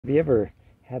you ever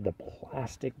had the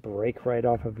plastic break right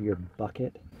off of your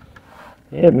bucket?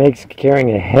 It makes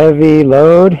carrying a heavy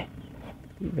load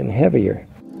even heavier.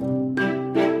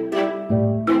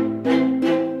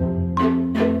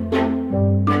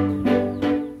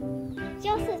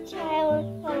 Joseph, Czaja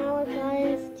with Flower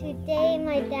Gardens. Today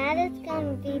my dad is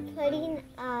going to be putting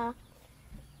a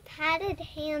padded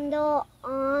handle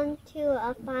onto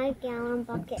a 5-gallon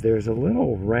bucket. There's a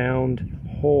little round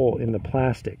hole in the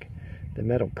plastic. The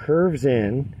metal curves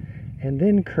in and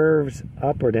then curves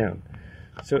up or down.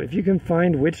 So if you can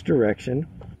find which direction,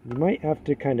 you might have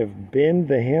to kind of bend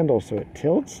the handle so it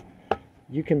tilts.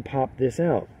 You can pop this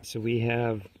out. So we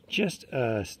have just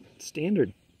a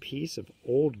standard piece of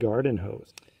old garden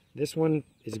hose. This one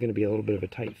is going to be a little bit of a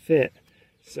tight fit.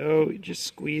 So just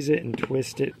squeeze it and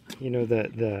twist it. You know,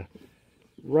 the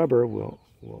rubber will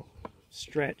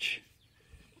stretch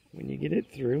when you get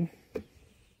it through.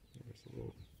 There's a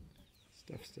little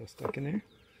stuff still stuck in there.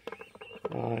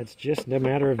 It's just a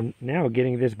matter of now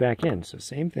getting this back in. So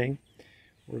same thing.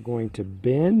 We're going to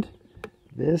bend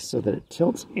this so that it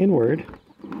tilts inward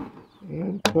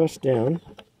and push down.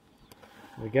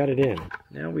 We got it in.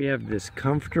 Now we have this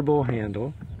comfortable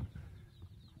handle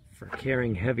for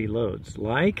carrying heavy loads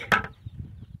like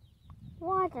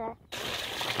Water.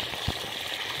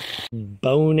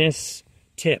 Bonus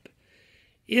tip.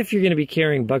 If you're going to be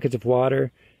carrying buckets of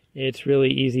water, it's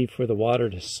really easy for the water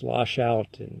to slosh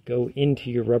out and go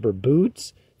into your rubber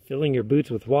boots, filling your boots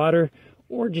with water,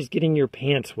 or just getting your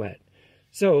pants wet.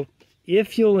 So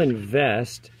if you'll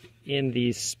invest in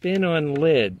these spin-on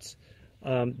lids,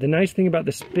 the nice thing about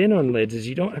the spin-on lids is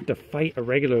you don't have to fight a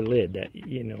regular lid that,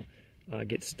 you know,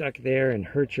 gets stuck there and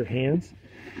hurt your hands.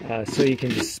 So you can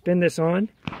just spin this on,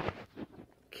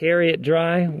 carry it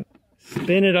dry,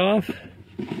 spin it off,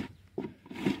 and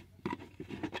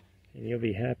you'll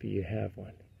be happy you have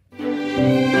one.